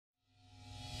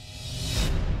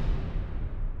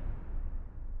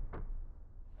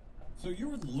So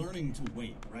you're learning to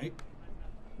wait, right?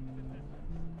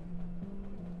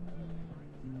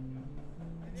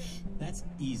 That's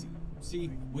easy.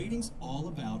 See, waiting's all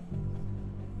about...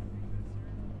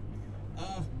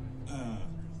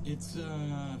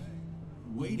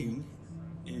 waiting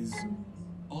is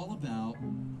all about...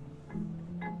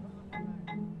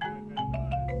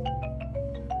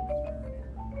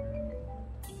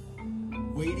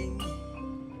 Waiting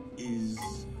is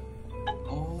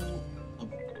all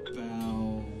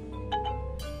about...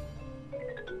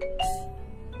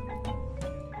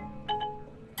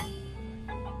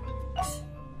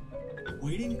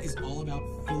 Waiting is all about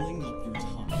filling up your time.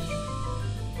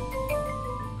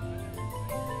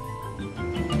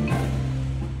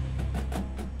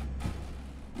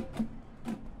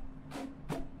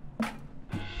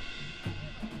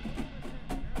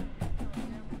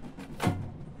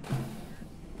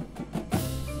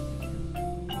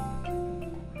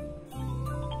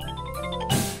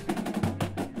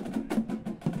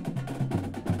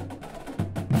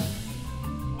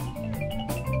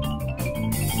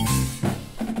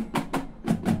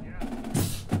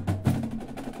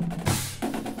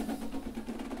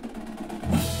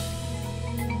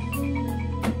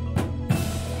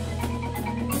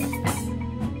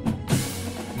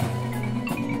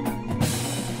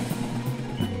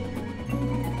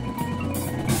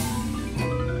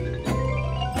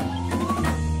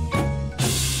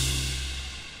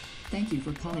 Thank you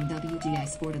for calling WGI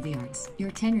Sport of the Arts.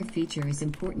 Your tenor feature is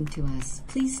important to us.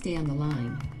 Please stay on the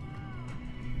line.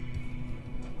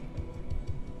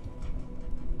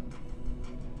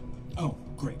 Oh,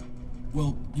 great.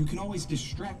 Well, you can always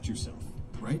distract yourself,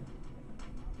 right?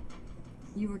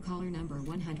 You were caller number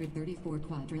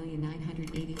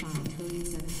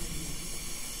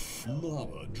 134,985,700,000,000.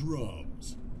 Lava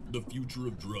drums. The future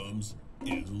of drums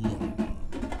is lava.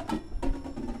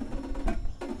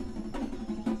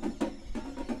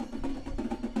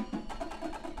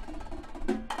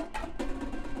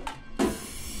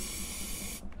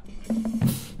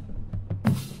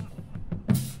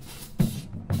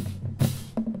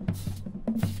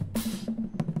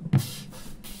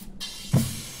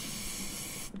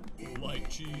 Like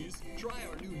cheese? Try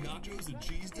our new nachos and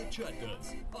cheese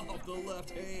dachettas off the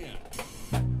left hand.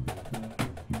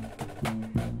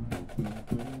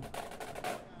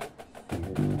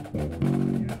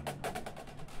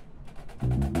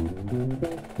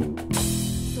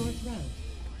 Sore throat,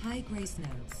 high grace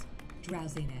notes,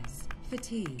 drowsiness,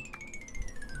 fatigue.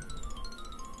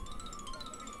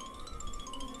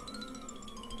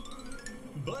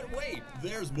 But wait,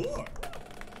 there's more.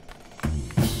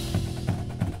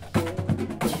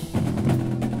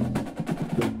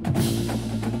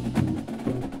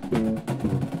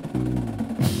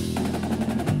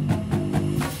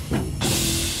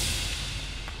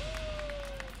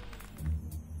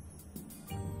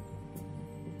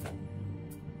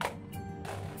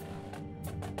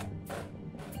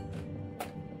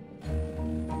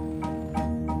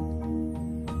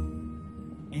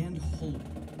 And hold.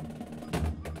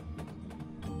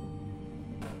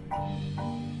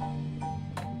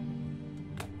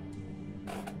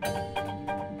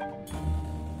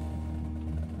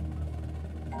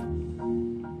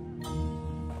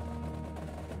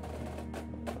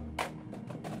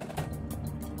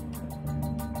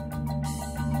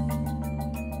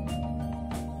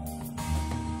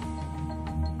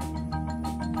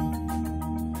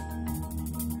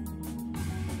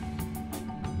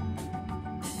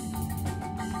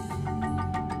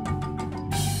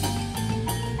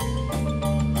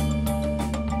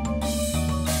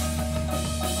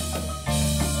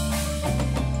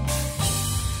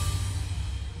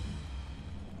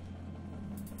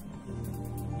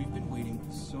 We've been waiting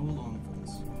so long for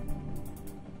this.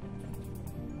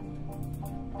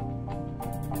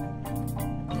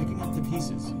 Picking up the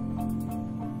pieces.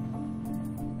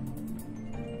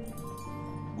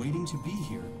 Waiting to be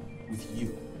here with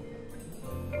you.